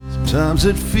Sometimes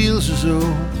it feels as though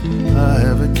I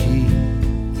have a key,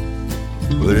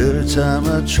 but every time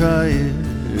I try it,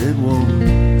 it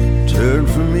won't turn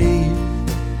for me.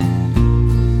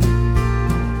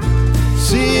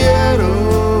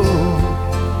 Seattle,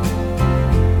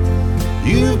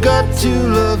 you've got to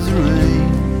love the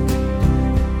rain,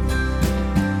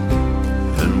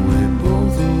 and we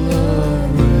both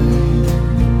love rain.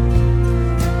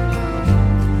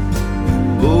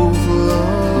 We both love rain.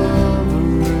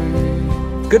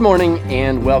 Good morning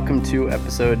and welcome to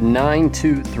episode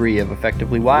 923 of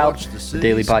Effectively Wild, the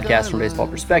daily podcast from Baseball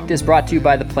Prospectus, brought to you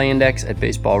by the Play Index at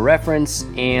Baseball Reference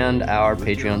and our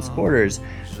Patreon supporters.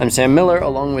 I'm Sam Miller,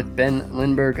 along with Ben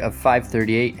Lindbergh of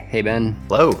 538. Hey, Ben.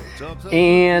 Hello.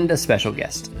 And a special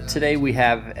guest. Today we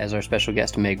have as our special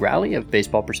guest Meg Rowley of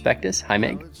Baseball Prospectus. Hi,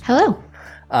 Meg. Hello.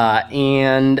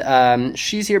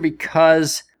 She's here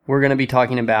because we're going to be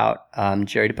talking about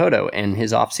Jerry Dipoto and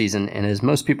his offseason. And as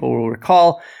most people will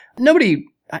recall,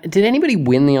 did anybody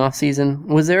win the offseason?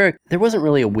 There wasn't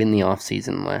really a win the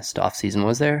offseason last offseason,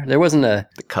 was there? There wasn't a...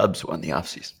 The Cubs won the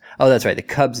offseason. Oh, that's right. The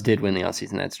Cubs did win the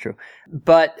offseason. That's true.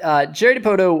 But Jerry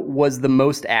Dipoto was the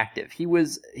most active. He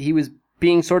was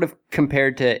being sort of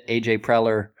compared to A.J.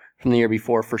 Preller from the year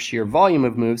before for sheer volume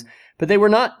of moves, but they were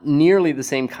not nearly the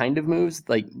same kind of moves.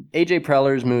 Like A.J.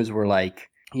 Preller's moves were like,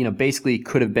 basically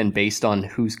could have been based on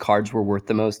whose cards were worth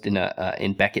the most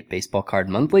in Beckett Baseball Card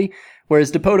Monthly, whereas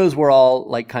Dipoto's were all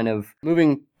like kind of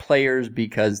moving players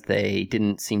because they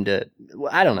didn't seem to,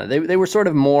 I don't know, they were sort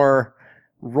of more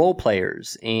role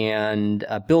players and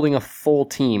building a full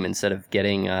team instead of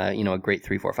getting a great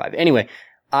 3-4-5. Anyway,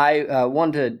 I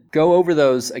wanted to go over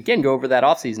that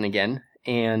offseason again,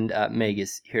 and Meg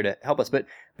is here to help us. But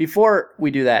before we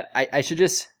do that, I should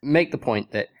just make the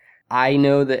point that I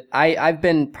know that I've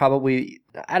been probably,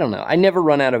 I don't know, I never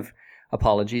run out of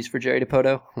apologies for Jerry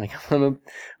Dipoto. Like, I'm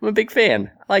a big fan.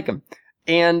 I like him.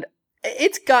 And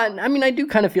it's gotten, I do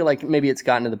kind of feel like maybe it's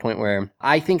gotten to the point where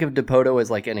I think of Dipoto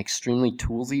as like an extremely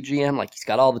toolsy GM. Like, he's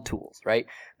got all the tools, right?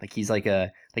 Like, he's like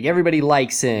everybody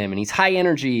likes him, and he's high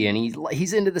energy, and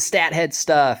he's into the stat head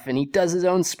stuff, and he does his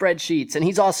own spreadsheets, and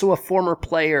he's also a former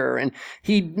player, and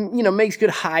he, makes good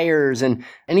hires, and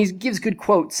he gives good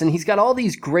quotes, and he's got all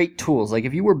these great tools. Like,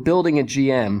 if you were building a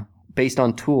GM based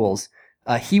on tools,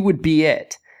 he would be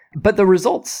it. But the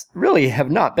results really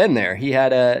have not been there. He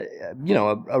had a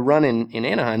run in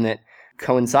Anaheim that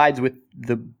coincides with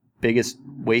the biggest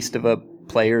waste of a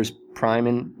player's prime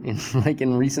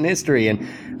in recent history, and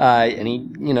he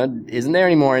isn't there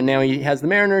anymore. And now he has the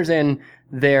Mariners, and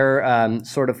they're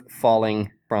sort of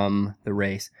falling from the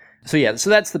race. So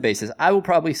that's the basis. I will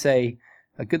probably say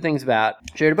good things about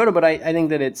Jerry Dipoto, but I think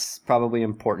that it's probably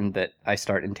important that I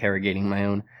start interrogating my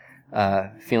own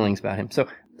feelings about him. So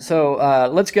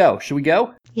let's go. Should we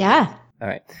go? Yeah. All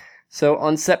right. So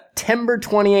on September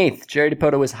 28th, Jerry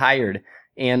Dipoto was hired,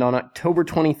 and on October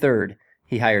 23rd,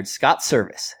 he hired Scott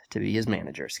Servais to be his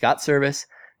manager. Scott Servais,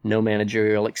 no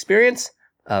managerial experience,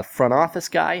 a front office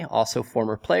guy, also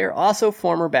former player, also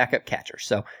former backup catcher.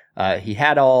 So he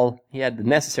had the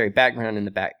necessary background in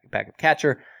the backup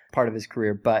catcher part of his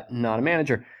career, but not a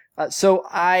manager. So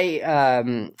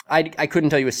I couldn't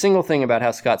tell you a single thing about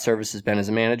how Scott Servais has been as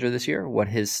a manager this year, what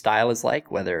his style is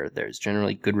like, whether there's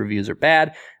generally good reviews or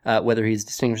bad, whether he's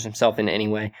distinguished himself in any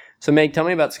way. So Meg, tell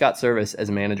me about Scott Servais as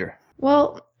a manager.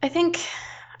 Well, I think,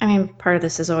 part of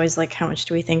this is always like, how much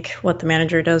do we think what the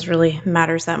manager does really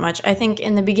matters that much? I think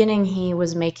in the beginning he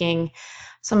was making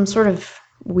some sort of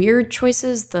weird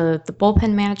choices. The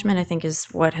bullpen management, I think, is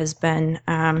what has been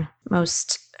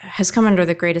has come under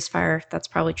the greatest fire. That's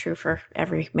probably true for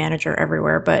every manager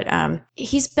everywhere, but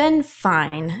he's been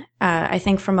fine. I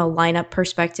think from a lineup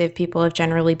perspective, people have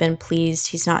generally been pleased.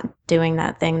 He's not doing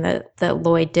that thing that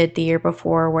Lloyd did the year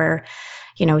before where,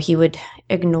 he would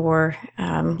ignore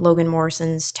Logan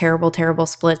Morrison's terrible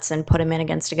splits and put him in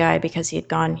against a guy because he had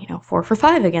gone, 4 for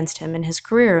 5 against him in his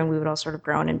career, and we would all sort of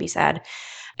groan and be sad.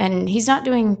 And he's not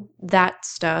doing that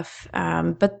stuff.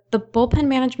 But the bullpen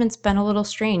management's been a little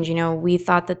strange. We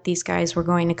thought that these guys were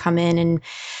going to come in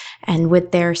and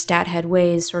with their stat head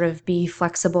ways sort of be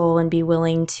flexible and be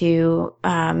willing to,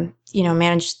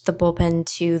 manage the bullpen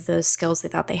to the skills they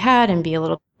thought they had and be a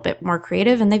little bit more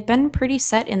creative. And they've been pretty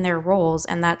set in their roles.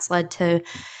 And that's led to,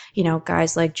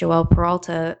 guys like Joel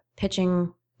Peralta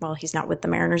pitching. Well, he's not with the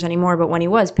Mariners anymore, but when he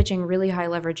was pitching really high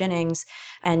leverage innings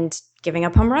and giving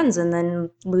up home runs and then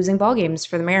losing ball games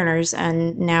for the Mariners.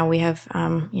 And now we have,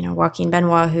 Joaquin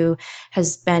Benoit, who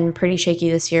has been pretty shaky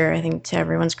this year, I think, to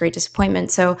everyone's great disappointment.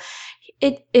 So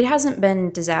It hasn't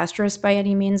been disastrous by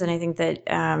any means, and I think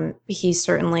that he's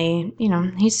certainly,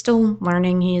 he's still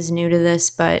learning. He is new to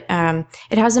this, but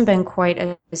it hasn't been quite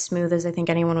as smooth as I think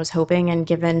anyone was hoping. And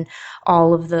given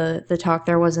all of the talk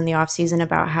there was in the offseason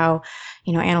about how,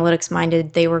 analytics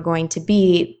minded they were going to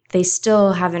be, they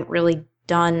still haven't really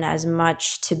done as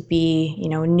much to be,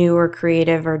 new or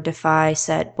creative or defy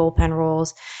set bullpen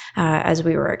roles as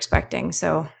we were expecting.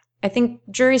 So I think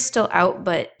jury's still out,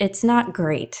 but it's not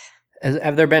great.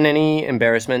 Have there been any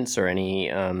embarrassments or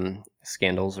any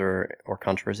scandals or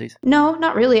controversies? No,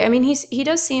 not really. I mean, he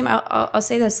does seem. I'll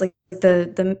say this: like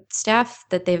the staff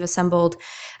that they've assembled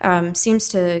seems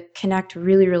to connect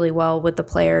really, really well with the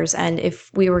players. And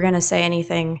if we were going to say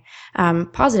anything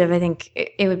positive, I think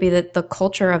it would be that the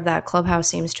culture of that clubhouse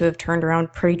seems to have turned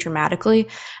around pretty dramatically.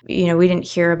 We didn't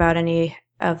hear about any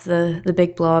of the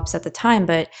big blowups at the time,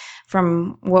 but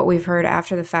from what we've heard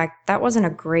after the fact, that wasn't a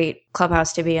great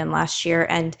clubhouse to be in last year.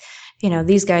 And,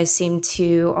 these guys seem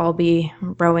to all be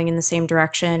rowing in the same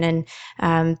direction.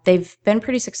 And they've been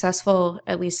pretty successful,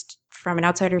 at least from an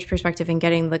outsider's perspective, in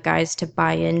getting the guys to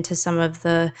buy into some of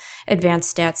the advanced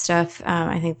stat stuff.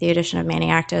 I think the addition of Manny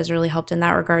Acta has really helped in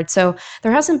that regard. So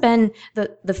there hasn't been,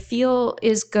 the feel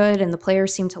is good and the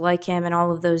players seem to like him, and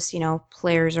all of those,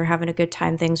 players are having a good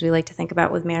time. Things we like to think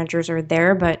about with managers are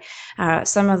there, but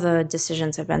some of the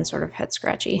decisions have been sort of head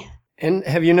scratchy. And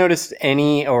have you noticed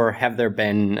any, or have there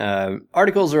been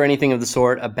articles or anything of the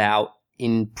sort about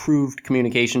improved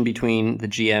communication between the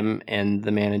GM and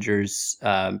the manager's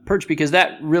perch? Because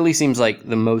that really seems like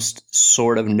the most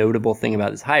sort of notable thing about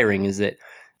this hiring is that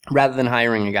rather than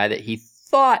hiring a guy that he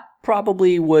thought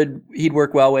probably he'd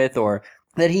work well with, or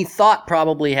that he thought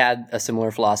probably had a similar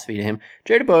philosophy to him,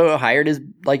 Jerry Dipoto hired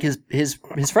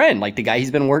his friend, like the guy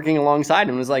he's been working alongside,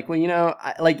 and was like, well,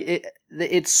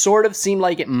 it sort of seemed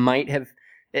like it might have,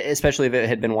 especially if it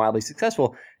had been wildly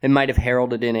successful, it might have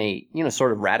heralded in a,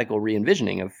 sort of radical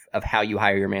re-envisioning of how you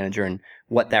hire your manager and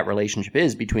what that relationship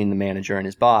is between the manager and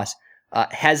his boss.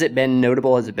 Has it been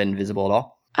notable? Has it been visible at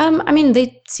all? I mean,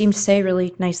 they seem to say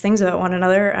really nice things about one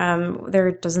another.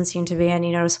 There doesn't seem to be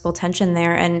any noticeable tension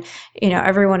there. And,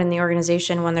 everyone in the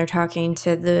organization, when they're talking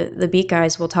to the beat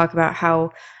guys, will talk about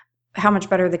how much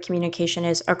better the communication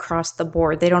is across the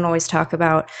board. They don't always talk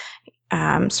about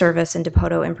Service and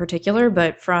Dipoto in particular,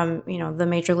 but from, the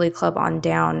major league club on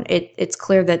down, it's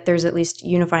clear that there's at least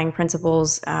unifying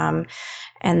principles,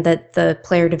 and that the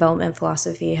player development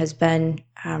philosophy has been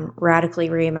radically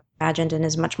reimagined and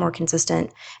is much more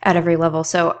consistent at every level.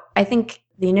 So I think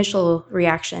the initial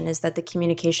reaction is that the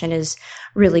communication is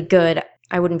really good.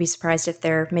 I wouldn't be surprised if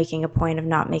they're making a point of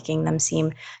not making them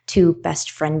seem too best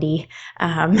friendy.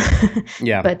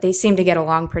 Yeah. But they seem to get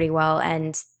along pretty well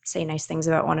and say nice things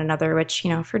about one another, which,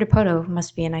 for Dipoto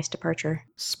must be a nice departure.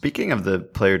 Speaking of the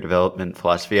player development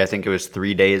philosophy, I think it was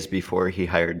 3 days before he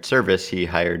hired Service, he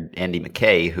hired Andy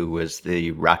McKay, who was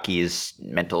the Rockies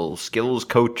mental skills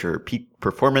coach or peak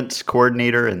performance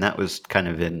coordinator, and that was kind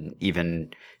of an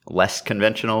even less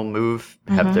conventional move.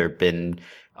 Mm-hmm. Have there been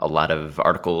a lot of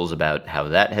articles about how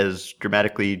that has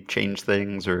dramatically changed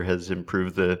things or has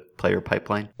improved the player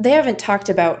pipeline? They haven't talked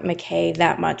about McKay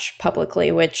that much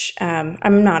publicly, which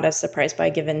I'm not as surprised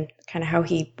by, given kind of how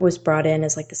he was brought in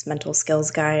as like this mental skills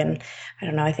guy. And I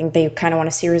don't know, I think they kind of want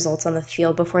to see results on the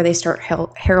field before they start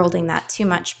heralding that too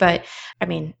much. But I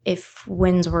mean, if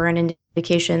wins were an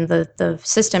indication, the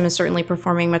system is certainly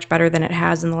performing much better than it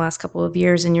has in the last couple of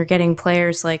years. And you're getting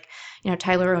players like,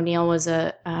 Tyler O'Neill was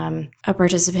a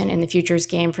participant in the futures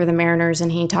game for the Mariners,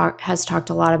 and he has talked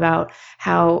a lot about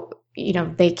how,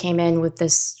 they came in with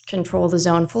this control the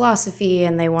zone philosophy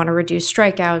and they want to reduce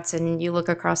strikeouts. And you look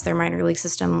across their minor league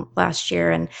system last year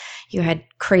and you had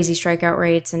crazy strikeout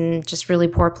rates and just really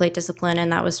poor plate discipline. And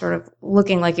that was sort of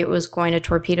looking like it was going to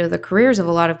torpedo the careers of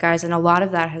a lot of guys. And a lot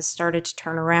of that has started to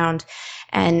turn around.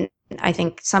 And I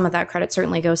think some of that credit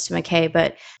certainly goes to McKay,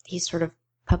 but he's sort of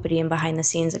puppeting behind the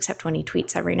scenes, except when he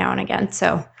tweets every now and again.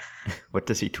 So what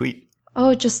does he tweet?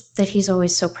 Oh, just that he's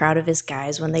always so proud of his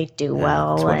guys when they do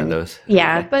well. It's one of those.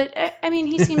 Yeah, okay. But I mean,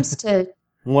 he seems to...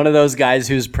 One of those guys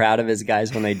who's proud of his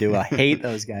guys when they do. I hate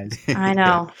those guys. I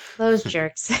know. Those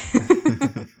jerks.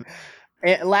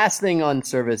 Last thing on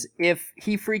Service. If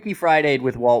he Freaky Friday'd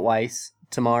with Walt Weiss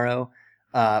tomorrow,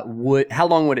 how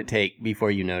long would it take before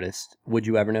you noticed? Would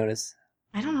you ever notice?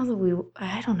 I don't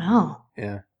know.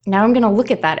 Yeah. Now I'm going to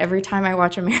look at that every time I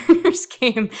watch a Mariners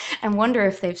game and wonder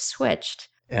if they've switched.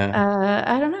 Yeah.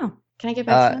 I don't know. Can I get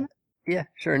back to them? Yeah,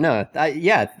 sure. No.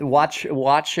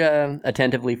 Watch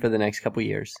attentively for the next couple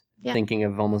years, thinking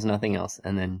of almost nothing else,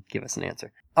 and then give us an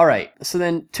answer. All right. So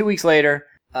then 2 weeks later,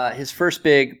 his first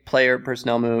big player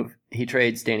personnel move he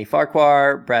trades Danny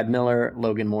Farquhar, Brad Miller,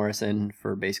 Logan Morrison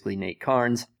for basically Nate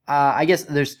Carnes. I guess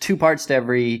there's two parts to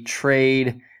every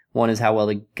trade. One is how well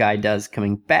the guy does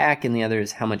coming back, and the other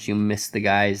is how much you miss the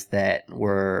guys that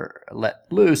were let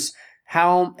loose.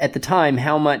 At the time,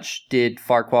 how much did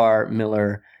Farquhar,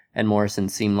 Miller, and Morrison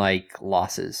seem like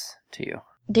losses to you?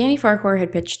 Danny Farquhar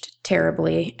had pitched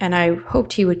terribly, and I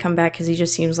hoped he would come back because he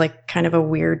just seems like kind of a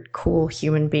weird, cool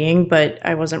human being, but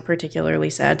I wasn't particularly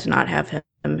sad to not have him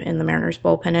in the Mariners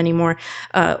bullpen anymore.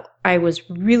 I was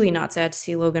really not sad to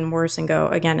see Logan Morrison go.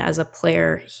 Again, as a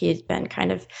player, he had been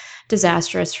kind of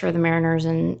disastrous for the Mariners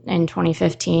in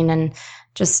 2015 and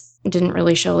just didn't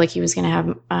really show like he was going to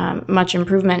have much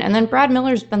improvement. And then Brad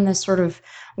Miller's been this sort of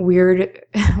weird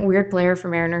player for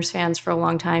Mariners fans for a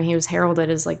long time. He was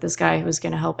heralded as like this guy who was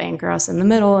going to help anchor us in the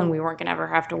middle, and we weren't going to ever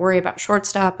have to worry about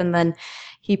shortstop. And then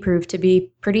he proved to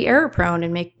be pretty error prone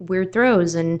and make weird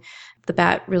throws, and the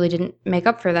bat really didn't make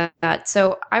up for that.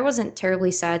 So I wasn't terribly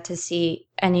sad to see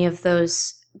any of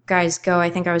those guys go.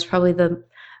 I think I was probably the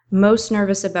most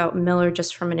nervous about Miller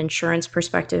just from an insurance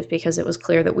perspective, because it was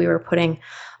clear that we were putting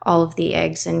all of the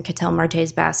eggs in Ketel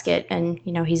Marte's basket. And,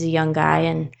 he's a young guy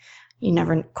and you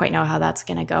never quite know how that's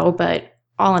going to go. But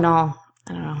all in all,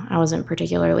 I don't know. I wasn't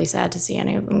particularly sad to see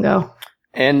any of them go.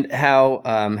 And how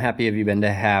happy have you been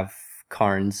to have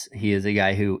Carnes? He is a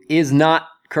guy who is not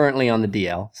currently on the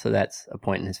DL, so that's a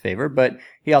point in his favor, but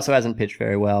he also hasn't pitched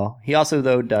very well. He also,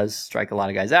 though, does strike a lot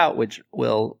of guys out, which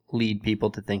will lead people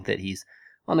to think that he's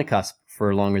on the cusp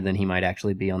for longer than he might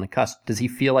actually be on the cusp. Does he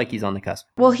feel like he's on the cusp?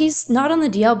 Well, he's not on the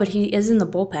DL, but he is in the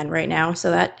bullpen right now,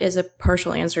 so that is a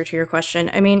partial answer to your question.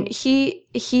 I mean,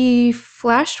 he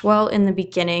flashed well in the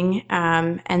beginning,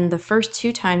 and the first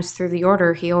two times through the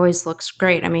order, he always looks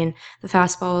great. I mean, the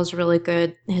fastball is really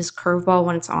good. His curveball,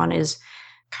 when it's on, is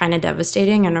kind of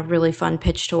devastating and a really fun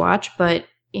pitch to watch, but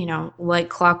like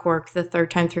clockwork, the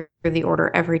third time through the order,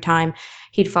 every time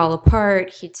he'd fall apart,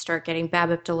 he'd start getting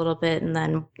BABIP'd a little bit and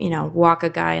then, walk a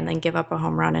guy and then give up a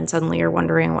home run, and suddenly you're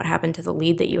wondering what happened to the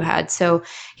lead that you had. So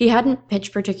he hadn't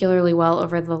pitched particularly well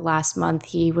over the last month.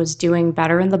 He was doing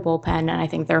better in the bullpen, and I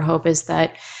think their hope is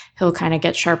that he'll kind of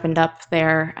get sharpened up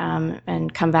there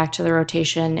and come back to the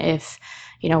rotation if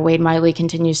Wade Miley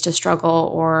continues to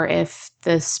struggle, or if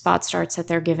the spot starts that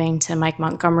they're giving to Mike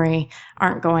Montgomery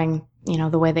aren't going,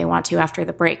 the way they want to after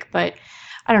the break. But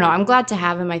I don't know. I'm glad to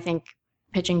have him. I think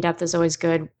pitching depth is always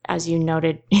good. As you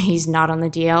noted, he's not on the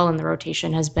DL, and the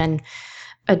rotation has been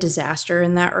a disaster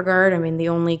in that regard. I mean, the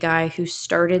only guy who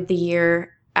started the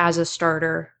year as a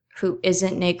starter who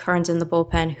isn't Nate Carnes in the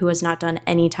bullpen, who has not done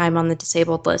any time on the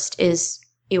disabled list, is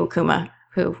Iwakuma,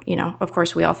 who, of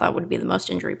course, we all thought would be the most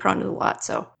injury prone of the lot.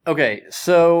 So okay,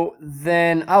 so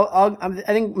then I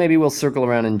think maybe we'll circle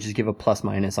around and just give a plus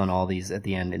minus on all these at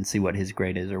the end and see what his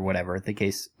grade is or whatever the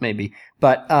case may be.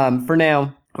 But for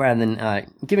now, rather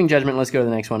than giving judgment, let's go to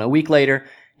the next one. A week later,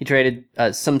 he traded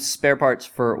some spare parts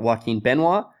for Joaquin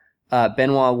Benoit.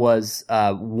 Benoit was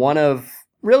one of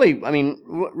really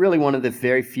one of the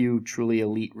very few truly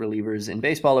elite relievers in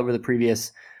baseball over the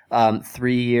previous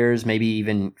 3 years, maybe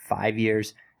even 5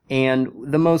 years. And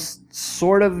the most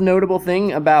sort of notable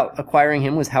thing about acquiring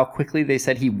him was how quickly they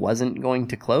said he wasn't going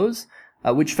to close,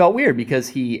 which felt weird because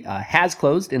he has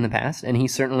closed in the past, and he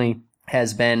certainly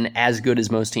has been as good as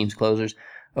most teams' closers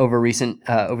over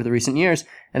the recent years.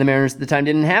 And the Mariners at the time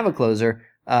didn't have a closer,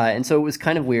 and so it was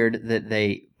kind of weird that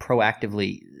they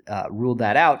proactively ruled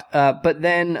that out. But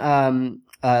then,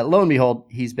 lo and behold,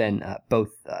 he's been both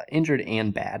injured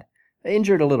and bad.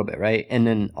 Injured a little bit, right? And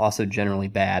then also generally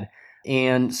bad.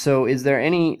 And so is there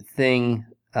anything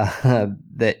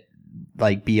that,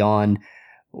 like, beyond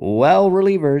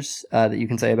relievers that you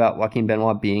can say about Joaquin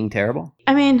Benoit being terrible?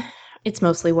 I mean, it's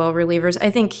mostly relievers.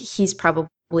 I think he's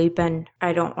probably been,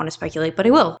 I don't want to speculate, but I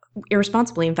will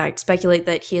irresponsibly, in fact, speculate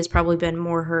that he has probably been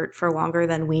more hurt for longer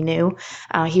than we knew.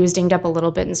 He was dinged up a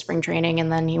little bit in spring training,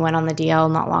 and then he went on the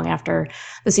DL not long after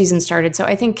the season started. So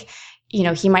I think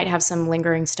he might have some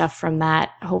lingering stuff from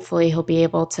that. Hopefully he'll be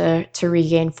able to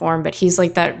regain form, but he's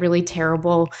like that really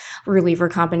terrible reliever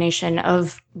combination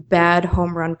of bad,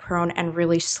 home run prone and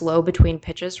really slow between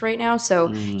pitches right now. So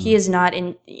he is not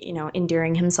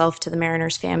endearing himself to the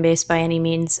Mariners fan base by any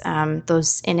means.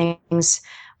 Those innings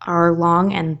are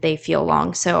long and they feel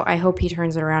long. So I hope he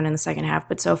turns it around in the second half,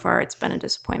 but so far it's been a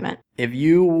disappointment. If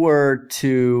you were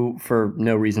to, for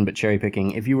no reason but cherry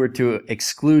picking, if you were to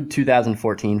exclude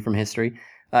 2014 from history,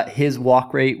 his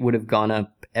walk rate would have gone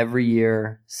up every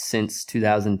year since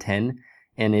 2010.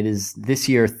 And it is this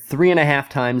year 3.5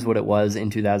 times what it was in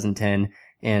 2010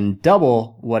 and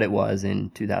double what it was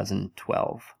in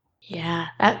 2012. Yeah,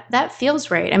 that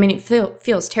feels right. I mean, it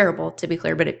feels terrible, to be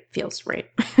clear, but it feels right.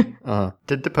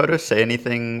 Did Dipoto say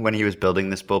anything when he was building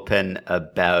this bullpen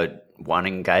about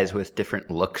wanting guys with different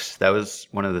looks? That was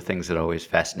one of the things that always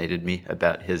fascinated me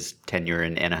about his tenure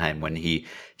in Anaheim, when he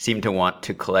seemed to want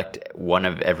to collect one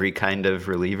of every kind of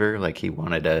reliever. Like he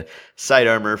wanted a side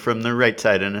armor from the right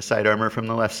side and a side armor from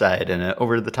the left side and an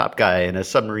over-the-top guy and a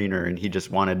submariner, and he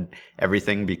just wanted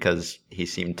everything because he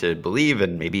seemed to believe,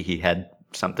 and maybe he had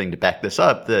something to back this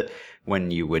up, that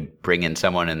when you would bring in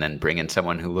someone and then bring in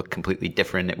someone who looked completely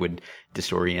different, it would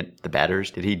disorient the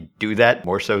batters. Did he do that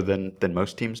more so than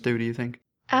most teams do you think?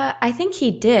 I think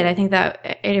he did. I think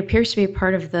that it appears to be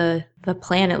part of the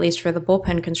plan, at least for the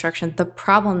bullpen construction. The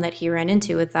problem that he ran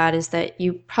into with that is that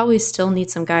you probably still need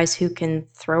some guys who can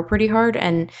throw pretty hard,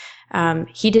 and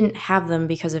he didn't have them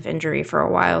because of injury for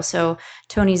a while. So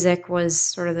Tony Zych was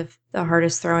sort of the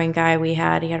hardest throwing guy we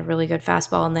had. He had a really good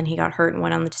fastball, and then he got hurt and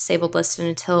went on the disabled list. And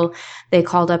until they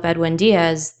called up Edwin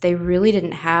Diaz, they really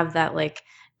didn't have that like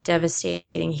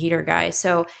devastating heater guy.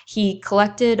 So he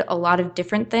collected a lot of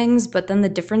different things, but then the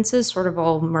differences sort of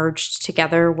all merged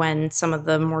together when some of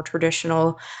the more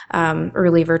traditional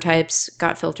reliever types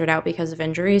got filtered out because of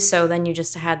injuries. So then you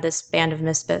just had this band of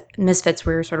misfits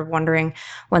where you're sort of wondering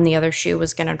when the other shoe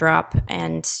was going to drop,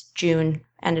 and June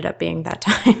ended up being that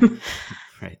time.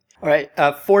 Right. All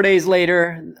right. 4 days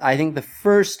later, I think the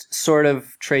first sort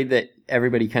of trade that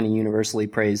everybody kind of universally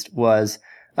praised was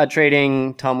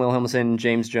trading Tom Wilhelmsen,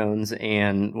 James Jones,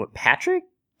 and Patrick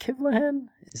Kivlahan?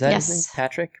 Is that his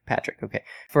name? Patrick. Okay.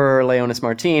 For Leonys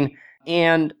Martin.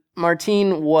 And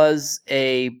Martin was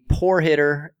a poor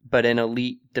hitter, but an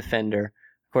elite defender,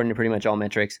 according to pretty much all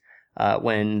metrics,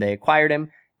 when they acquired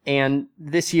him. And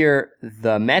this year,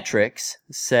 the metrics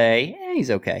say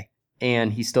he's okay.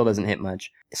 And he still doesn't hit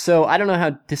much. So I don't know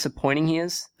how disappointing he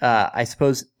is. I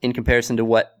suppose in comparison to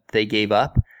what they gave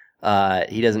up,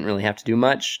 he doesn't really have to do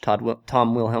much. Tom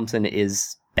Wilhelmsen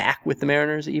is back with the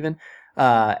Mariners even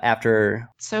after.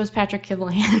 So is Patrick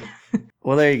Kivlahan.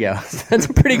 Well, there you go. That's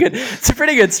a pretty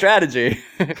good strategy.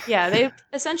 Yeah, they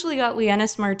essentially got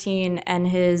Leonys Martin and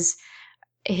his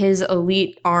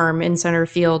elite arm in center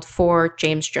field for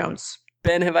James Jones.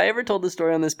 Ben, have I ever told the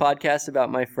story on this podcast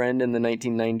about my friend in the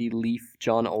 1990 Leaf,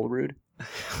 John Olerud?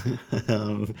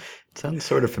 It sounds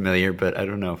sort of familiar, but I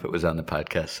don't know if it was on the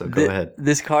podcast, so go ahead.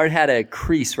 This card had a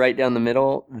crease right down the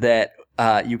middle that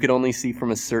you could only see from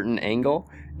a certain angle,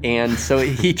 and so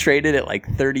he traded it like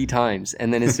 30 times,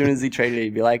 and then as soon as he traded it,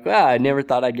 he'd be like, well, I never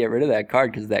thought I'd get rid of that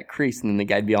card because of that crease, and then the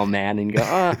guy'd be all mad and go,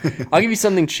 I'll give you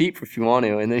something cheap if you want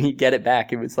to, and then he'd get it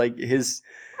back. It was like his...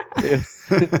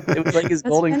 it was like his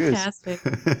golden fantastic.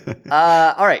 goose.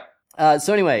 All right.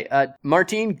 So anyway,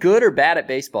 Martin, good or bad at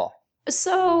baseball?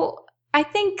 So I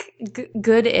think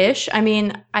good-ish. I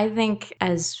mean, I think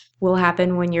as will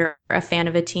happen when you're a fan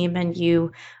of a team and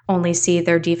you only see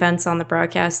their defense on the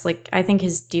broadcast, like I think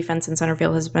his defense in center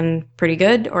field has been pretty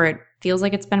good, or it feels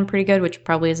like it's been pretty good, which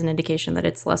probably is an indication that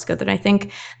it's less good than I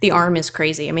think. The arm is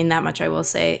crazy. I mean, that much I will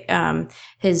say.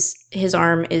 His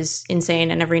arm is insane,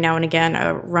 and every now and again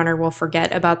a runner will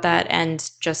forget about that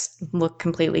and just look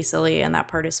completely silly, and that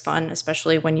part is fun,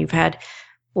 especially when you've had,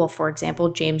 well, for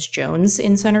example, James Jones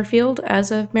in center field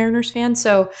as a Mariners fan.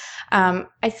 So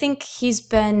I think he's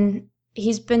been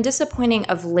disappointing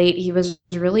of late. He was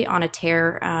really on a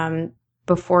tear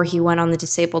before he went on the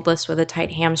disabled list with a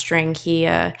tight hamstring.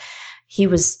 He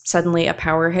was suddenly a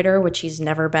power hitter, which he's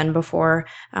never been before.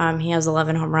 He has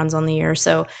 11 home runs on the year.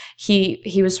 So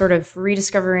he was sort of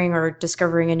rediscovering or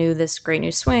discovering anew this great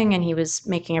new swing, and he was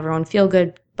making everyone feel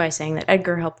good by saying that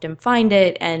Edgar helped him find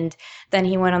it. And then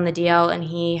he went on the DL, and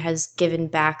he has given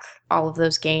back all of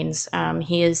those gains.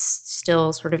 He is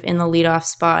still sort of in the leadoff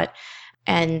spot,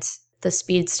 and the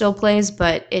speed still plays,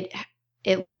 but it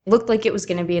looked like it was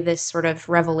going to be this sort of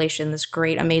revelation, this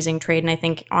great, amazing trade. And I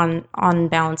think on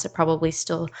balance, it probably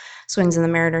still swings in the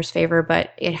Mariners' favor, but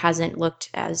it hasn't looked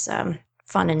as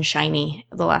fun and shiny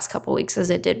the last couple weeks as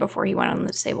it did before he went on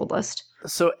the disabled list.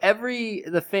 So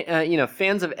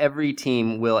fans of every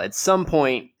team will at some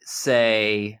point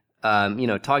say,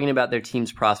 talking about their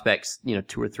team's prospects, 2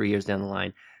 or 3 years down the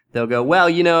line, they'll go,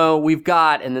 well, we've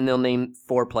got, and then they'll name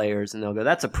 4 players, and they'll go,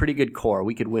 that's a pretty good core.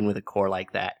 We could win with a core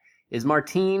like that. Is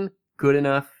Martin good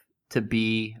enough to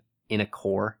be in a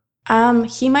core?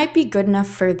 He might be good enough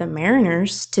for the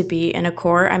Mariners to be in a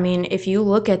core. I mean, if you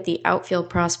look at the outfield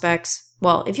prospects,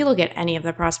 well, if you look at any of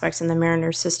the prospects in the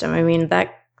Mariners system, I mean,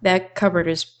 that cupboard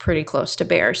is pretty close to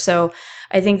bare. So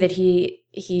I think that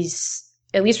he's,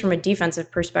 at least from a defensive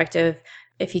perspective,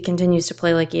 if he continues to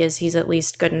play like he is, he's at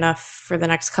least good enough for the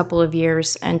next couple of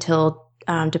years until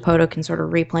Dipoto can sort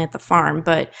of replant the farm.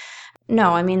 But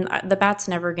no, I mean, the bat's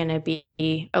never going to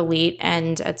be elite,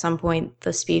 and at some point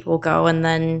the speed will go, and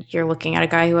then you're looking at a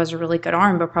guy who has a really good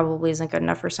arm, but probably isn't good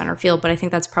enough for center field. But I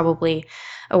think that's probably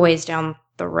a ways down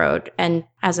the road. And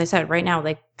as I said, right now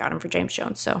they got him for James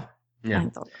Jones, so I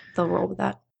think they'll roll with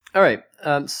that. All right.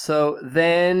 So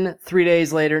then 7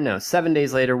 days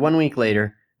later, 1 week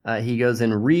later, he goes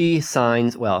and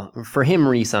re-signs, well, for him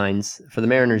re-signs, for the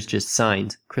Mariners just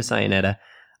signed Chris Iannetta,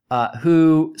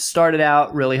 who started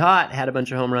out really hot, had a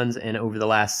bunch of home runs, and over the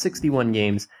last 61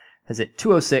 games has hit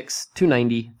 206,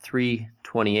 290,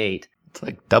 328. It's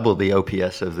like double the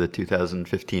OPS of the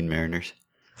 2015 Mariners,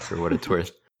 for what it's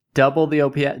worth. Double the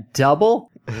OPS?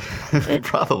 Double?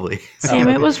 Probably. Sam,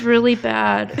 it was really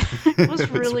bad. It was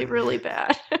really, really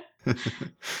bad.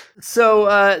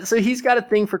 So he's got a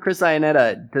thing for Chris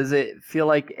Iannetta. Does it feel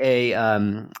like a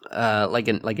like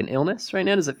an illness right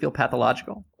now? Does it feel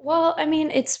pathological? Well, I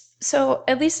mean, it's so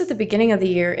at least at the beginning of the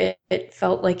year, it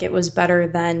felt like it was better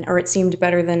than, or it seemed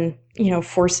better than,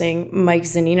 forcing Mike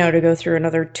Zunino to go through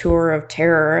another tour of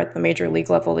terror at the major league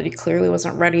level that he clearly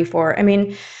wasn't ready for. I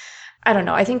mean, I don't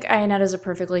know. I think Iannetta is a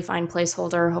perfectly fine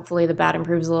placeholder. Hopefully the bat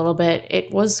improves a little bit.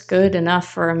 It was good enough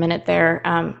for a minute there.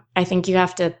 I think you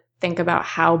have to think about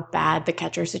how bad the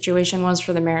catcher situation was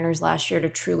for the Mariners last year to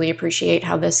truly appreciate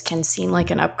how this can seem like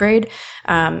an upgrade.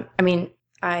 I mean,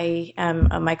 I am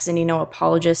a Mike Zunino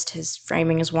apologist. His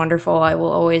framing is wonderful. I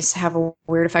will always have a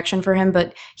weird affection for him,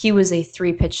 but he was a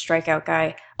 3-pitch strikeout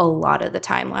guy a lot of the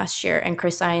time last year, and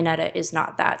Chris Iannetta is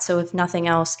not that. So if nothing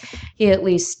else, he at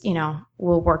least,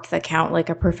 will work the count like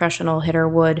a professional hitter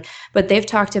would. But they've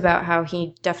talked about how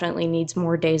he definitely needs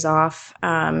more days off.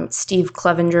 Steve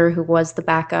Clevenger, who was the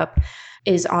backup,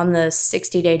 is on the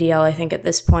 60-day DL, I think, at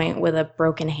this point with a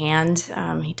broken hand.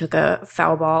 He took a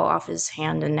foul ball off his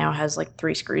hand and now has like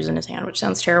 3 screws in his hand, which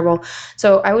sounds terrible.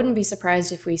 So I wouldn't be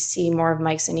surprised if we see more of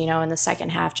Mike Zunino in the second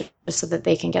half, just so that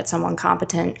they can get someone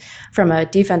competent from a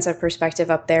defensive perspective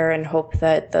up there and hope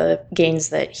that the gains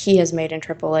that he has made in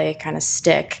AAA kind of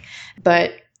stick.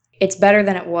 But it's better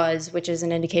than it was, which is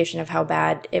an indication of how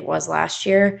bad it was last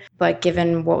year. But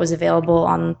given what was available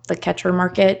on the catcher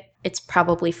market, it's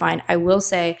probably fine. I will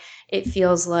say it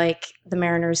feels like the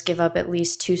Mariners give up at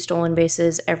least 2 stolen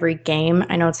bases every game.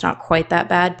 I know it's not quite that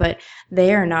bad, but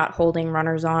they are not holding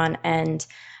runners on, and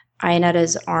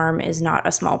Iannetta's arm is not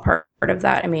a small part of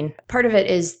that. I mean, part of it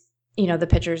is, the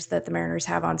pitchers that the Mariners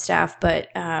have on staff, but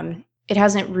it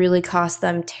hasn't really cost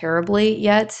them terribly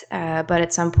yet. But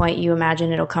at some point, you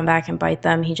imagine it'll come back and bite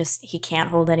them. He can't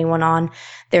hold anyone on.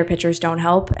 Their pitchers don't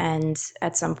help, and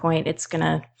at some point, it's going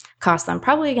to cost them,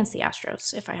 probably against the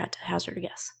Astros, if I had to hazard a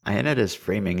guess. Iannetta's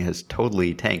framing has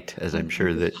totally tanked, as I'm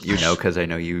sure that you know, because I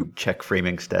know you check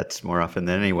framing stats more often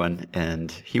than anyone.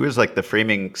 And he was like the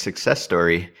framing success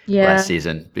story last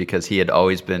season, because he had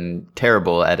always been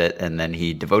terrible at it, and then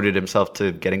he devoted himself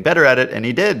to getting better at it, and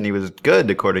he did, and he was good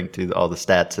according to all the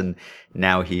stats, and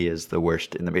now he is the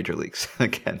worst in the major leagues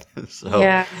again. So.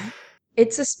 Yeah.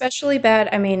 It's especially bad.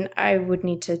 I mean, I would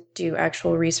need to do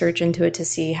actual research into it to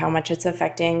see how much it's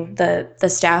affecting the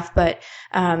staff, but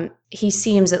he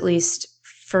seems, at least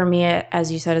for me, as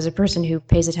you said, as a person who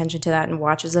pays attention to that and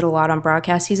watches it a lot on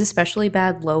broadcast, he's especially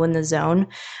bad low in the zone,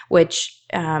 which,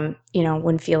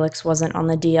 when Felix wasn't on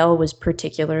the DL was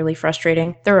particularly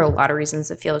frustrating. There are a lot of reasons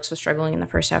that Felix was struggling in the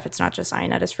first half. It's not just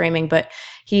Iannetta's framing, but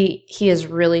he has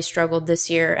really struggled this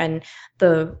year. And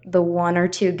the 1 or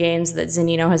 2 games that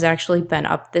Zunino has actually been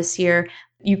up this year,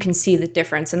 you can see the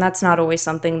difference. And that's not always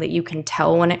something that you can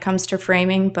tell when it comes to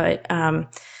framing, but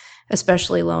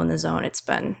especially low in the zone, it's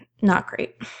been not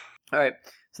great. All right.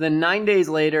 So then 9 days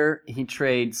later, he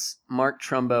trades Mark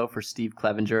Trumbo for Steve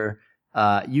Clevenger.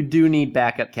 You do need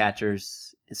backup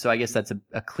catchers, so I guess that's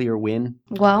a clear win.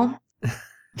 Well,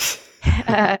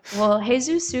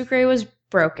 Jesus Sucre was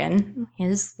broken.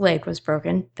 His leg was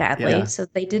broken badly, so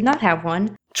they did not have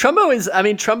one.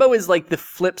 Trumbo is like the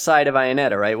flip side of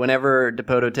Iannetta, right? Whenever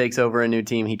Dipoto takes over a new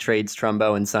team, he trades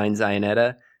Trumbo and signs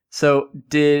Iannetta. So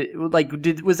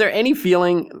was there any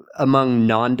feeling among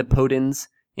non-Dipotans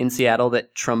in Seattle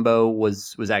that Trumbo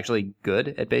was actually good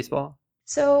at baseball?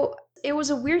 So it was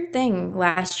a weird thing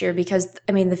last year because,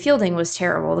 I mean, the fielding was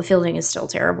terrible. The fielding is still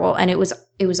terrible, and it was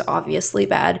obviously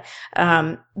bad.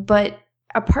 But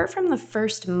apart from the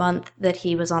first month that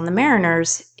he was on the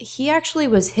Mariners, he actually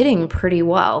was hitting pretty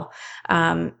well.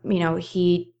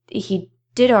 He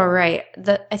did all right.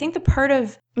 I think the part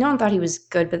of no one thought he was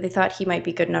good, but they thought he might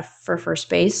be good enough for first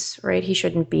base, right? He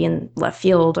shouldn't be in left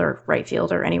field or right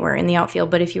field or anywhere in the outfield,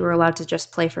 but if you were allowed to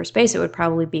just play first base, it would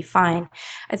probably be fine.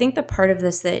 I think the part of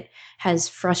this that has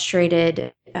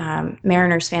frustrated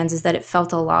Mariners fans is that it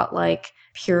felt a lot like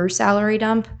pure salary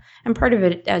dump. And part of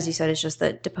it, as you said, is just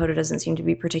that Dipoto doesn't seem to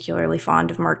be particularly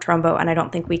fond of Mark Trumbo, and I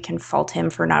don't think we can fault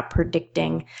him for not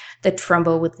predicting that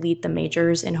Trumbo would lead the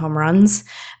majors in home runs.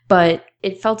 But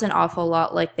it felt an awful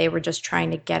lot like they were just trying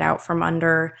to get out from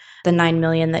under the $9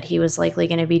 million that he was likely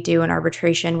going to be due in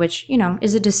arbitration, which,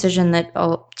 is a decision that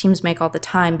all teams make all the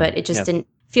time, but it just didn't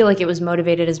feel like it was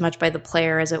motivated as much by the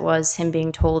player as it was him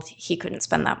being told he couldn't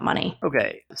spend that money.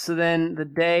 Okay, so then the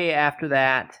day after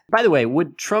that, by the way,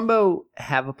 would Trumbo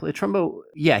have a place? Trumbo,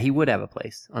 yeah, he would have a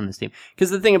place on this team.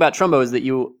 Because the thing about Trumbo is that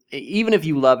even if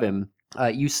you love him,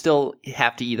 you still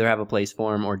have to either have a place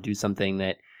for him or do something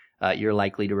that you're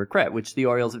likely to regret, which the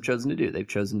Orioles have chosen to do. They've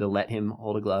chosen to let him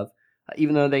hold a glove,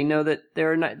 even though they know that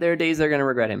there are days they're going to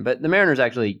regret him. But the Mariners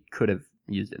actually could have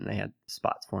used him. They had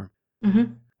spots for him.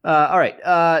 Mm-hmm. All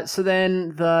right. So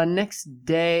then the next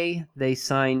day they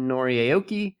signed Nori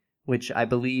Aoki, which I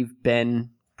believe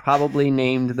Ben probably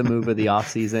named the move of the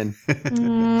offseason.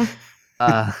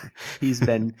 He's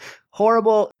been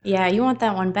horrible. Yeah, you want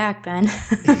that one back, Ben.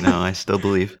 No, I still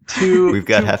believe. We've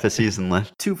got half a season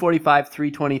left. 245,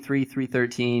 323,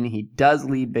 313. He does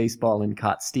lead baseball in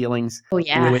caught stealings. Oh,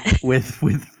 yeah.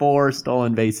 With 4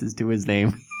 stolen bases to his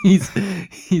name.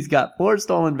 He's got 4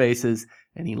 stolen bases.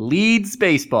 And he leads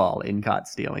baseball in caught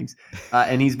stealings.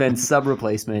 And he's been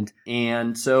sub-replacement.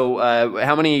 And so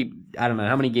how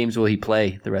many games will he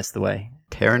play the rest of the way?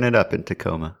 Tearing it up in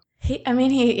Tacoma.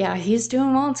 He's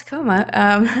doing well in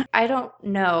Tacoma. I don't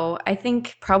know. I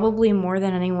think probably more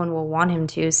than anyone will want him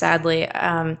to, sadly.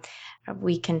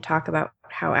 We can talk about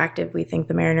how active we think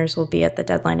the Mariners will be at the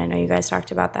deadline. I know you guys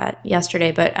talked about that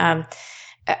yesterday, but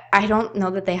I don't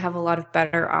know that they have a lot of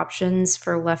better options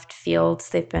for left field.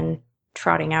 They've been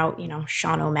trotting out,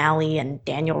 Sean O'Malley and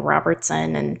Daniel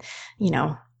Robertson and,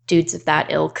 dudes of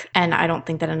that ilk. And I don't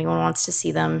think that anyone wants to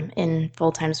see them in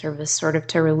full-time service sort of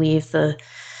to relieve the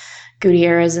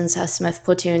Gutierrez and Seth Smith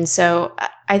platoon. So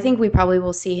I think we probably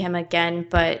will see him again,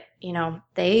 but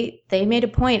they made a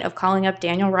point of calling up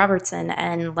Daniel Robertson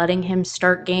and letting him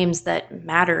start games that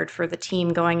mattered for the team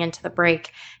going into the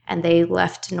break. And they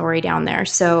left Nori down there.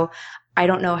 So I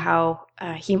don't know how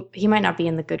he might not be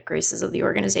in the good graces of the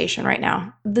organization right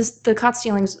now. The caught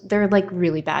stealings, they're like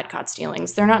really bad caught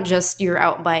stealings. They're not just you're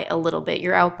out by a little bit.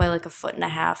 You're out by like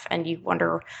 1.5 feet and you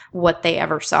wonder what they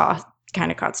ever saw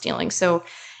kind of caught stealing. So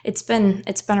it's been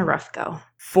a rough go.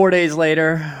 4 days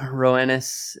later,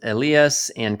 Roenis Elias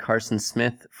and Carson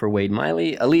Smith for Wade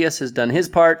Miley. Elias has done his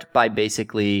part by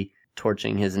basically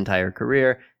torching his entire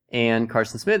career. And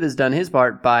Carson Smith has done his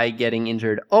part by getting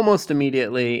injured almost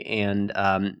immediately and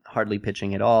hardly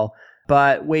pitching at all.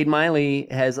 But Wade Miley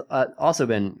has also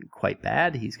been quite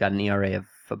bad. He's got an ERA of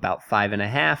about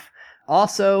 5.5.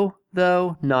 Also,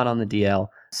 though, not on the DL.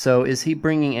 So is he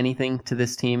bringing anything to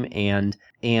this team? And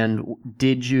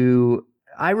did you...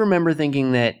 I remember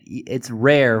thinking that it's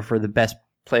rare for the best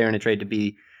player in a trade to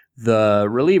be the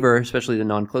reliever, especially the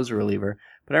non-closer reliever.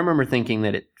 But I remember thinking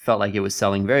that it felt like it was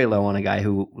selling very low on a guy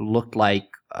who looked like,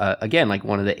 again, like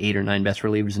one of the 8 or 9 best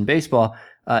relievers in baseball.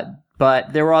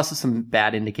 But there were also some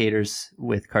bad indicators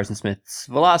with Carson Smith's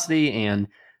velocity and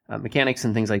mechanics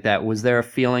and things like that. Was there a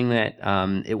feeling that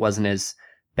it wasn't as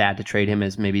bad to trade him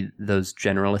as maybe those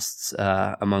generalists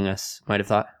among us might have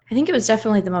thought? I think it was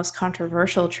definitely the most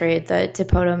controversial trade that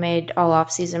Dipoto made all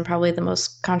offseason, probably the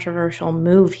most controversial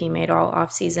move he made all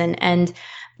offseason. And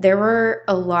there were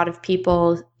a lot of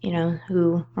people,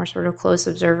 who were sort of close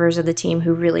observers of the team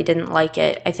who really didn't like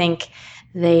it. I think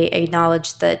they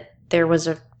acknowledged that there was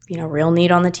a, real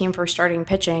need on the team for starting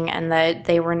pitching and that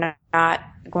they were not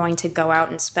going to go out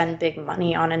and spend big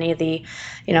money on any of the,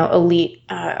 elite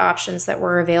options that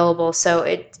were available. So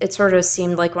it sort of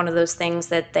seemed like one of those things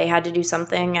that they had to do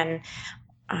something. And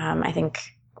I think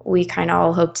we kind of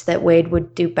all hoped that Wade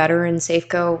would do better in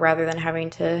Safeco rather than having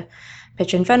to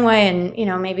pitch in Fenway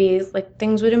and, maybe like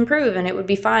things would improve and it would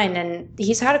be fine. And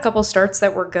he's had a couple starts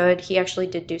that were good. He actually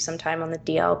did do some time on the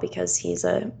DL because he's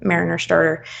a Mariner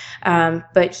starter.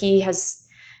 But he has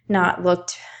not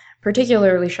looked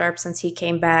particularly sharp since he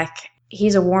came back.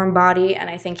 He's a warm body, and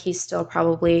I think he's still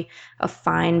probably a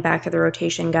fine back of the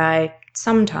rotation guy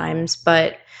sometimes,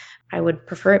 but I would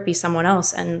prefer it be someone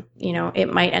else. And,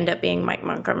 it might end up being Mike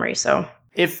Montgomery. So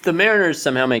if the Mariners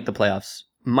somehow make the playoffs,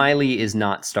 Miley is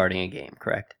not starting a game,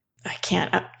 correct? I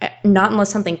can't. not unless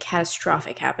something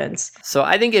catastrophic happens. So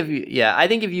I think if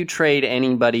you trade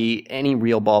anybody, any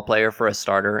real ball player for a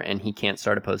starter, and he can't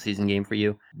start a postseason game for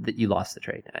you, that you lost the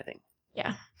trade. I think.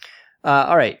 Yeah.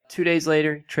 All right. 2 days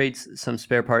later, he trades some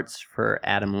spare parts for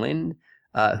Adam Lind,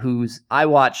 who's I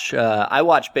watch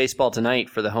Baseball Tonight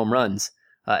for the home runs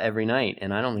every night,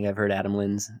 and I don't think I've heard Adam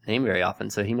Lind's name very often,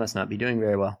 so he must not be doing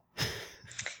very well.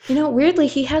 Weirdly,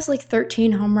 he has like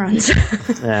 13 home runs.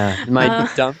 My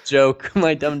dumb joke.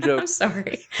 I'm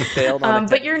sorry. Failed on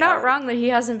but you're not wrong that he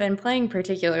hasn't been playing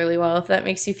particularly well, if that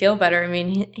makes you feel better. I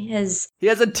mean, he has a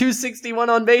 .261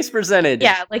 on base percentage.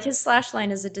 Yeah, like his slash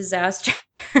line is a disaster.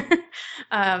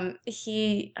 I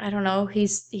don't know,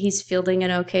 he's fielding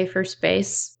an okay first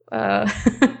base.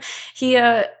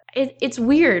 It's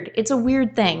weird. It's a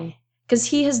weird thing. Because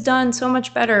he has done so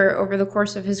much better over the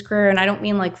course of his career, and I don't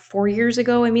mean like 4 years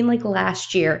ago. I mean like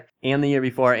last year, and the year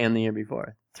before, and the year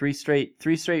before. Three straight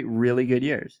really good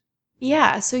years.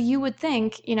 Yeah, so you would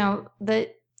think,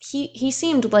 that he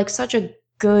seemed like such a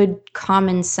good,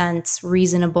 common sense,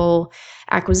 reasonable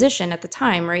acquisition at the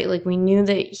time, right? Like we knew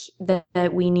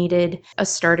that we needed a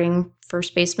starting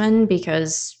first baseman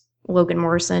because Logan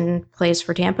Morrison plays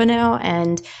for Tampa now,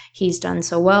 and he's done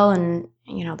so well, and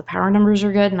the power numbers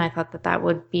are good, and I thought that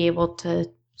would be able to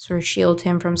sort of shield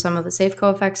him from some of the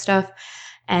Safeco effect stuff,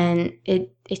 and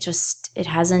it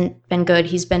hasn't been good.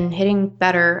 He's been hitting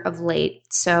better of late,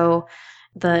 so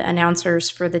the announcers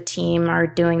for the team are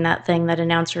doing that thing that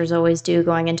announcers always do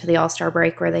going into the All-Star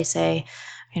break where they say,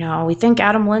 we think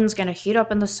Adam Lind's going to heat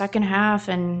up in the second half,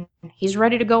 and he's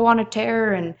ready to go on a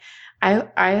tear, and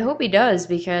I hope he does,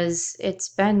 because it's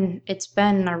been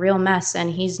a real mess,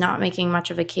 and he's not making much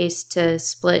of a case to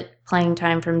split playing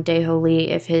time from Dae-Ho Lee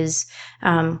if his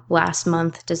last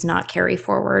month does not carry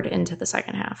forward into the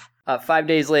second half. 5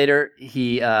 days later,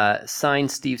 he signed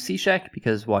Steve Cishek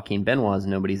because Joaquin Benoit is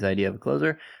nobody's idea of a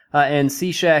closer, and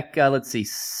Cishek,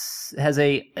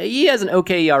 has an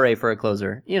okay ERA for a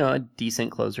closer, a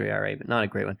decent closer ERA, but not a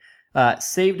great one.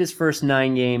 Saved his first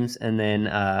 9 games, and then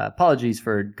apologies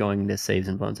for going to saves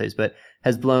and blown saves, but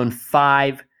has blown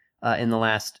 5 in the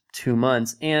last 2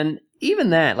 months. And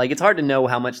even that, it's hard to know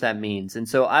how much that means. And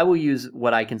so I will use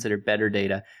what I consider better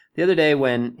data. The other day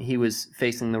when he was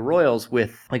facing the Royals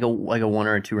with like a 1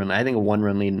 or a 2 run, I think a 1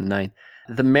 run lead in the 9th,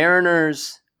 the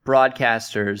Mariners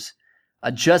broadcasters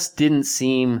just didn't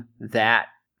seem that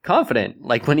confident.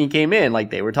 Like when he came in,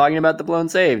 they were talking about the blown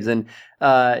saves, and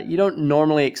you don't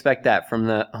normally expect that from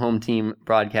the home team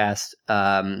broadcast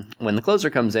when the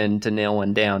closer comes in to nail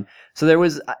one down. So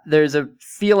there's a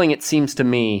feeling, it seems to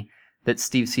me, that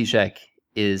Steve Cishek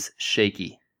is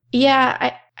shaky.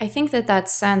 Yeah, I think that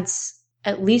sense,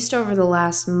 at least over the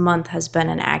last month, has been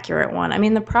an accurate one. I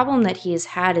mean, the problem that he has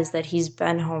had is that he's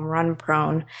been home run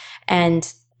prone,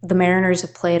 and the Mariners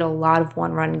have played a lot of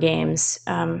 1-run games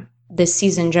this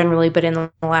season generally, but in the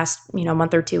last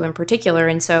month or two in particular.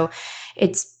 And so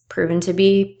it's proven to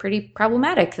be pretty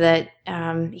problematic that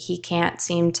he can't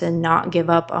seem to not give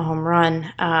up a home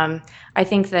run. I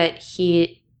think that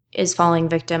he is falling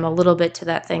victim a little bit to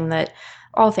that thing that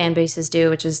all fan bases do,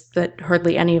 which is that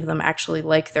hardly any of them actually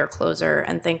like their closer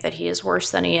and think that he is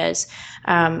worse than he is.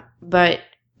 But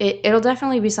it'll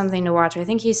definitely be something to watch. I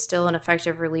think he's still an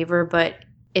effective reliever, but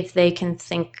if they can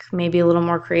think maybe a little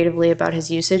more creatively about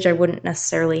his usage, I wouldn't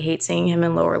necessarily hate seeing him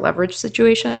in lower leverage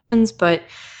situations, but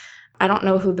I don't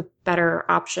know who the better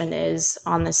option is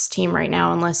on this team right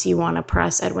now, unless you want to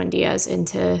press Edwin Diaz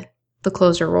into the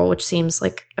closer role, which seems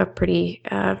like a pretty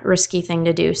risky thing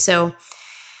to do. So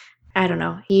I don't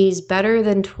know. He's better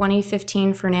than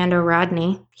 2015 Fernando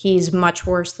Rodney. He's much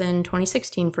worse than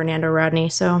 2016 Fernando Rodney.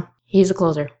 So he's a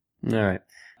closer. All right.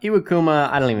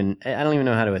 Iwakuma, I don't even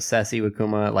know how to assess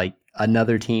Iwakuma.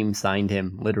 Another team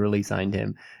literally signed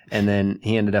him, and then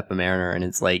he ended up a Mariner, and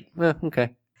it's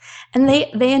okay. And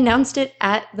they announced it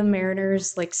at the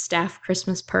Mariners staff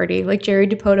Christmas party. Jerry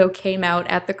Dipoto came out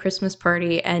at the Christmas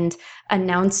party and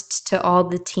announced to all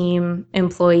the team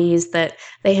employees that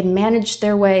they had managed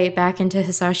their way back into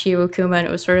Hisashi Iwakuma, and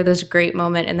it was sort of this great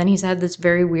moment. And then he's had this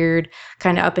very weird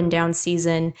kind of up and down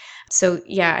season. So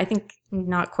yeah, I think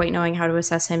not quite knowing how to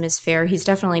assess him is fair. He's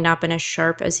definitely not been as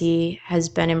sharp as he has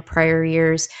been in prior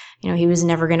years. He was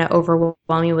never going to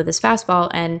overwhelm you with his fastball,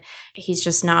 and he's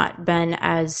just not been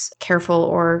as careful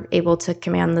or able to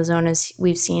command the zone as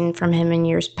we've seen from him in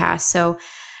years past. So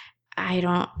I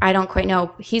don't quite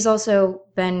know. He's also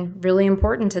been really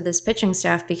important to this pitching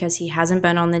staff because he hasn't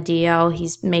been on the DL.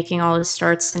 He's making all his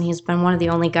starts, and he's been one of the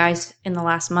only guys in the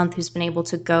last month who's been able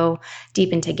to go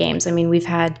deep into games. I mean, we've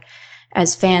had,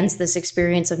 as fans, this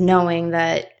experience of knowing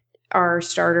that our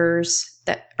starters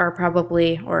that are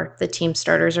probably, or the team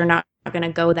starters are not going to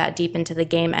go that deep into the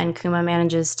game, and Kuma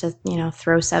manages to,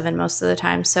 throw 7 most of the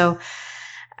time. So,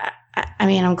 I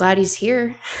mean, I'm glad he's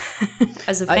here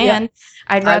as a fan.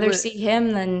 I'd rather see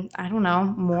him than, I don't know,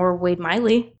 more Wade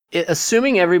Miley.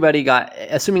 Assuming everybody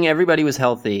was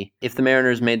healthy, if the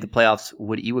Mariners made the playoffs,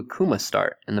 would Iwakuma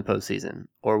start in the postseason?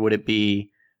 Or would it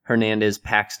be Hernandez,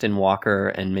 Paxton, Walker,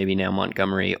 and maybe now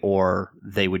Montgomery, or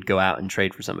they would go out and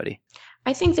trade for somebody?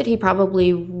 I think that he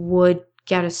probably would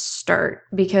get a start,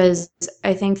 because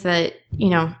I think that,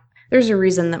 there's a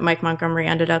reason that Mike Montgomery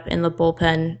ended up in the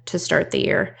bullpen to start the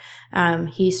year.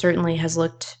 He certainly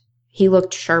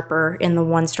looked sharper in the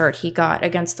one start he got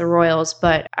against the Royals,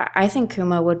 but I think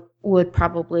Kuma would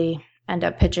probably end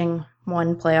up pitching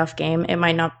one playoff game. It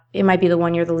might be the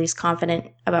one you're the least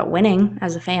confident about winning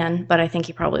as a fan, but I think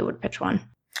he probably would pitch one.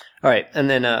 All right, and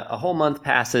then a whole month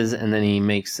passes, and then he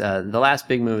makes the last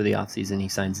big move of the offseason. He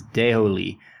signs Dae-Ho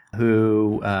Lee,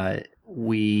 who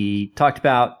we talked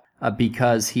about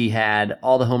because he had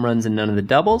all the home runs and none of the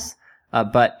doubles,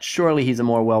 but surely he's a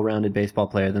more well-rounded baseball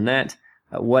player than that.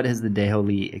 What has the Dae-Ho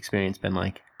Lee experience been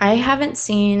like? I haven't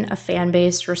seen a fan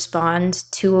base respond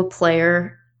to a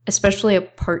player, especially a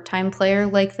part-time player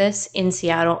like this, in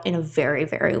Seattle in a very,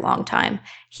 very long time.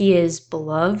 He is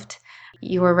beloved.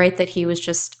 You were right that he was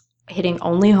just hitting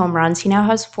only home runs. He now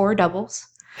has 4 doubles.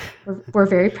 We're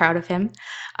very proud of him.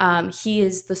 He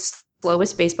is the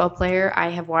slowest baseball player I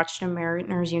have watched in a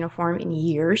Mariners uniform in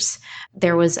years.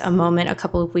 There was a moment a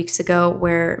couple of weeks ago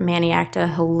where Manny Acta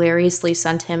hilariously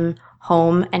sent him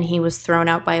home, and he was thrown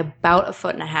out by about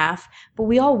 1.5 feet, but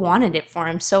we all wanted it for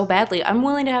him so badly. I'm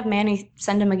willing to have Manny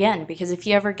send him again, because if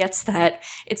he ever gets that,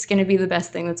 it's going to be the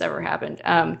best thing that's ever happened.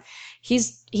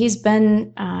 He's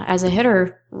been, as a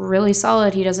hitter, really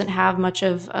solid. He doesn't have much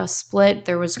of a split.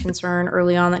 There was concern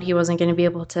early on that he wasn't going to be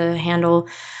able to handle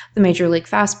the major league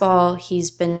fastball. He's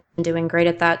been doing great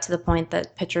at that, to the point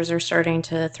that pitchers are starting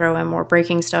to throw in more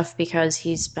breaking stuff because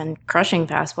he's been crushing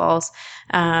fastballs.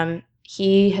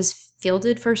 He has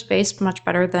fielded first base much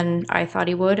better than I thought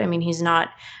he would. I mean, he's not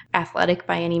athletic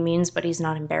by any means, but he's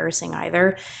not embarrassing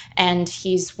either. And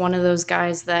he's one of those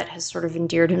guys that has sort of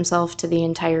endeared himself to the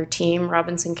entire team.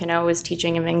 Robinson Cano is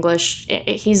teaching him English.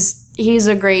 He's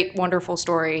a great, wonderful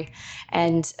story.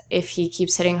 And if he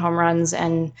keeps hitting home runs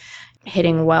and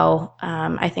hitting well,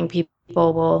 I think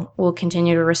people will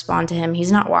continue to respond to him.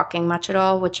 He's not walking much at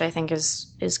all, which I think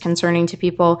is concerning to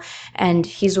people. And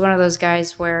he's one of those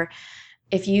guys where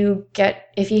if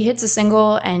he hits a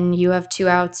single and you have 2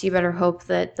 outs, you better hope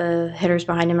that the hitters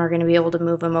behind him are going to be able to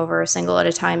move him over a single at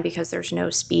a time, because there's no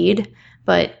speed.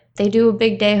 But they do a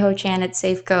big Dae-Ho chant at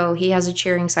Safeco. He has a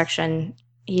cheering section.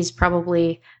 He's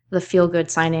probably the feel-good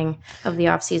signing of the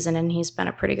offseason, and he's been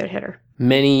a pretty good hitter.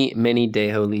 Many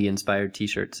Dae-Ho Lee inspired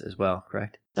T-shirts as well,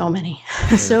 correct? So many.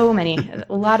 So many.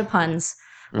 A lot of puns.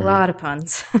 A lot of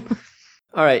puns.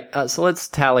 All right, so let's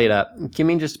tally it up. Give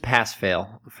me just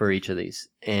pass-fail for each of these,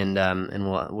 and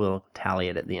we'll tally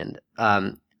it at the end.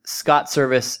 Scott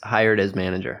Service hired as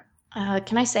manager.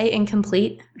 Can I say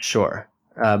incomplete? Sure,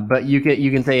 but you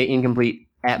can say incomplete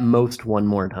at most one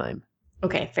more time.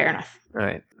 Okay, fair enough. All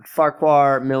right,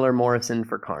 Farquhar, Miller, Morrison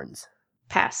for Carnes.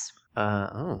 Pass.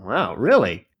 Oh wow,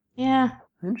 really? Yeah.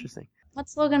 Interesting.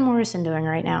 What's Logan Morrison doing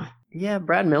right now? Yeah,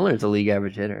 Brad Miller's a league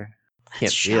average hitter.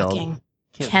 That's shocking.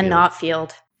 Cannot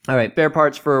field. All right, bare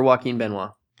parts for Joaquin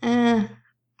Benoit.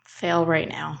 Fail right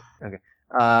now. Okay.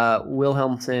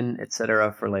 Wilhelmsen,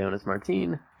 etc. for Leonis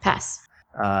Martin. Pass.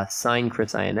 Sign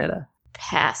Chris Iannetta.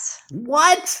 Pass.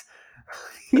 What?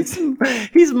 He's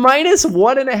minus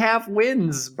 1.5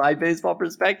 wins by Baseball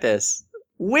Prospectus.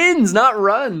 Wins, not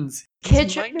runs.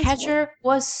 Catcher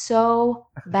was so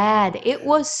bad. It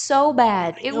was so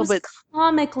bad. It was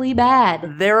comically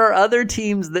bad. There are other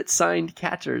teams that signed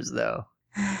catchers, though.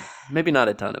 Maybe not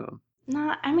a ton of them.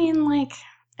 No, I mean, like,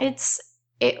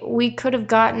 we could have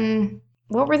gotten,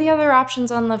 what were the other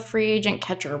options on the free agent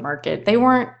catcher market? They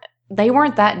weren't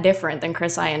that different than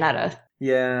Chris Iannetta.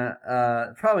 Yeah,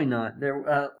 probably not.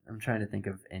 I'm trying to think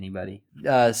of anybody.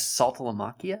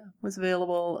 Saltalamacchia was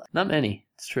available. Not many.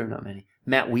 It's true, not many.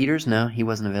 Matt Wieters? No, he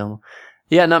wasn't available.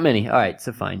 Yeah, not many. All right,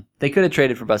 so fine. They could have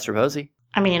traded for Buster Posey.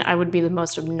 I mean, I would be the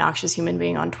most obnoxious human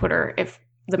being on Twitter if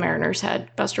the Mariners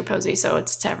had Buster Posey, so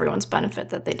it's to everyone's benefit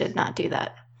that they did not do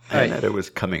that. And that it was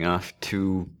coming off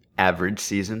 2 average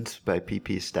seasons by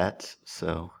PP stats,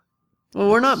 so... Well,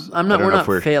 we're not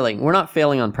failing. We're not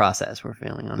failing on process. We're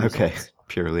failing on results. Okay,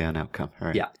 purely on outcome. All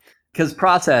right. Yeah, because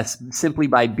process, simply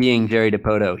by being Jerry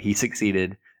Dipoto, he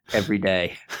succeeded every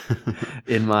day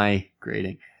in my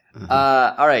grading.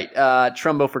 All right,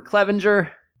 Trumbo for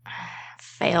Clevenger.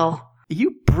 Fail.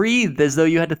 You breathed as though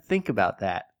you had to think about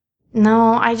that.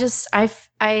 No, I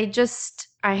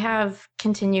have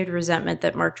continued resentment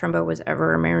that Mark Trumbo was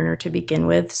ever a Mariner to begin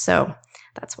with, so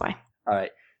that's why. All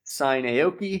right. Sign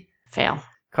Aoki. Fail.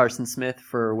 Carson Smith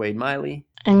for Wade Miley.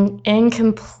 And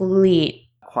incomplete.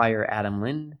 Acquire Adam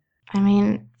Lind. I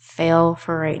mean, fail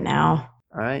for right now.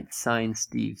 All right. Sign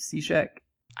Steve Cishek.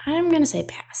 I'm going to say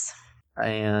pass.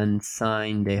 And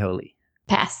sign DeHoly.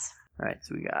 Pass. All right.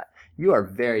 So we got, you are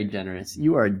very generous.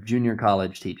 You are a junior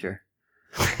college teacher.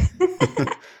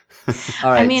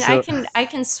 All right, I mean, so I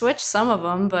can switch some of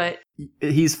them, but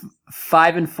he's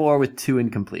 5-4 with 2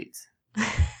 incompletes.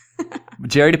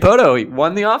 Jerry Dipoto, he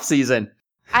won the offseason.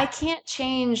 I can't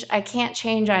change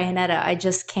Iannetta. I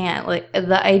just can't. Like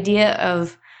the idea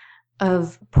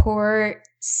of poor,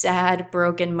 sad,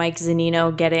 broken Mike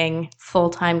Zunino getting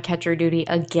full-time catcher duty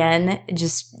again,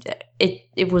 just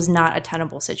it was not a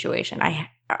tenable situation.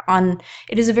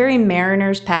 It is a very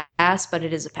Mariners pass, but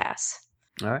it is a pass.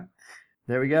 All right.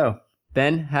 There we go.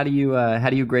 Ben, how do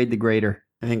you grade the grader?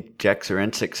 I think Jack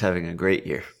Zurincic's having a great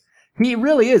year. He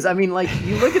really is. I mean, like,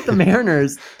 you look at the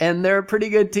Mariners, and they're a pretty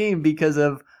good team because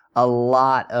of a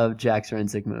lot of Jack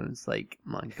Zurincic moves. Like,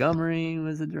 Montgomery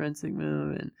was a Zurincic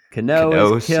move, and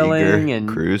Cano is killing, Seager, and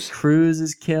Cruz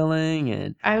is killing,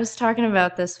 and I was talking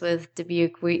about this with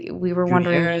Dubuque. We were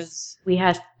wondering if we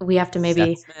have to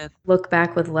maybe look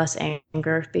back with less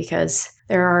anger because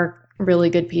there are really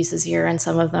good pieces here, and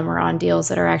some of them are on deals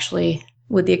that are actually,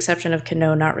 with the exception of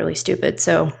Cano, not really stupid.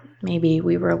 So maybe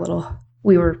we were a little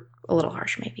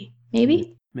harsh. Maybe.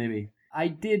 I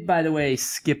did, by the way,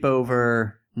 skip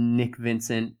over Nick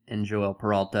Vincent and Joel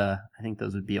Peralta. I think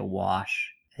those would be a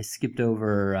wash. I skipped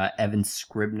over Evan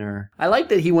Scribner. I like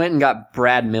that he went and got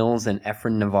Brad Mills and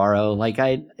Efren Navarro.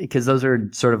 Because those are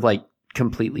sort of like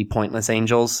completely pointless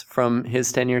angels from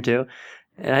his tenure too.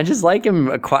 And I just like him.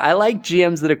 I like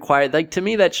GMs that acquire. Like, to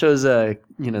me, that shows the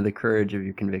courage of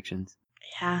your convictions.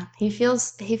 Yeah, he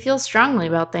feels strongly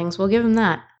about things. We'll give him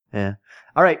that. Yeah.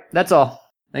 All right, that's all.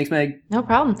 Thanks, Meg. No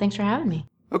problem. Thanks for having me.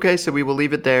 Okay, so we will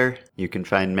leave it there. You can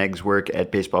find Meg's work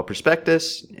at Baseball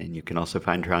Prospectus, and you can also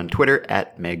find her on Twitter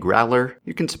at Meg Rowler.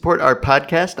 You can support our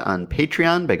podcast on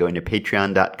Patreon by going to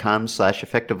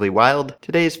patreon.com/effectivelywild.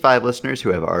 Today's 5 listeners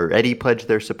who have already pledged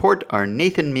their support are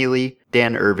Nathan Mealy,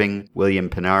 Dan Irving, William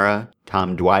Panara,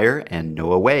 Tom Dwyer, and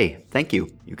Noah Way. Thank you.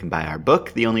 You can buy our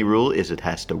book, The Only Rule Is It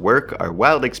Has to Work, our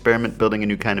wild experiment building a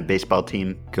new kind of baseball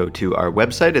team. Go to our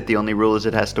website at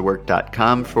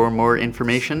theonlyruleisithastowork.com for more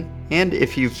information. And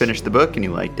if you've finished the book and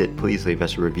you liked it, please leave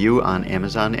us a review on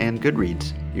Amazon and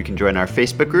Goodreads. You can join our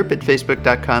Facebook group at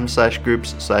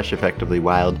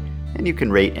facebook.com/groups/effectivelywild. And you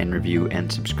can rate and review and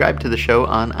subscribe to the show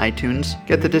on iTunes.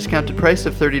 Get the discounted price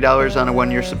of $30 on a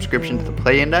 1-year subscription to the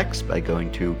Play Index by going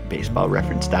to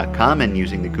baseballreference.com and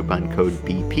using the coupon code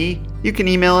BP. You can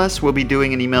email us. We'll be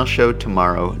doing an email show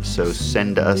tomorrow, so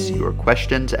send us your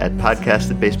questions at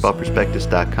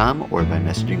podcast@baseballprospectus.com or by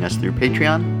messaging us through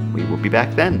Patreon. We will be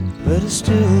back then. But I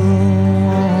still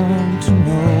want to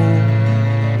know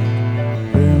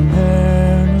where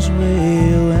Mariners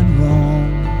way went wrong.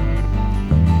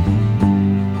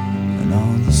 And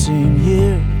on the same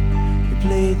year, we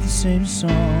played the same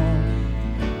song.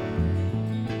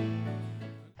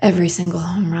 Every single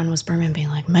home run was Berman being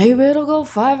like, maybe it'll go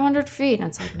 500 feet. And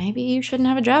it's like, maybe you shouldn't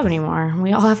have a job anymore.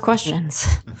 We all have questions.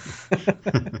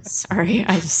 Sorry,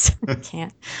 I just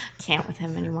can't with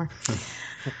him anymore.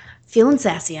 Feeling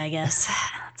sassy, I guess.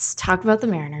 Let's talk about the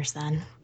Mariners then.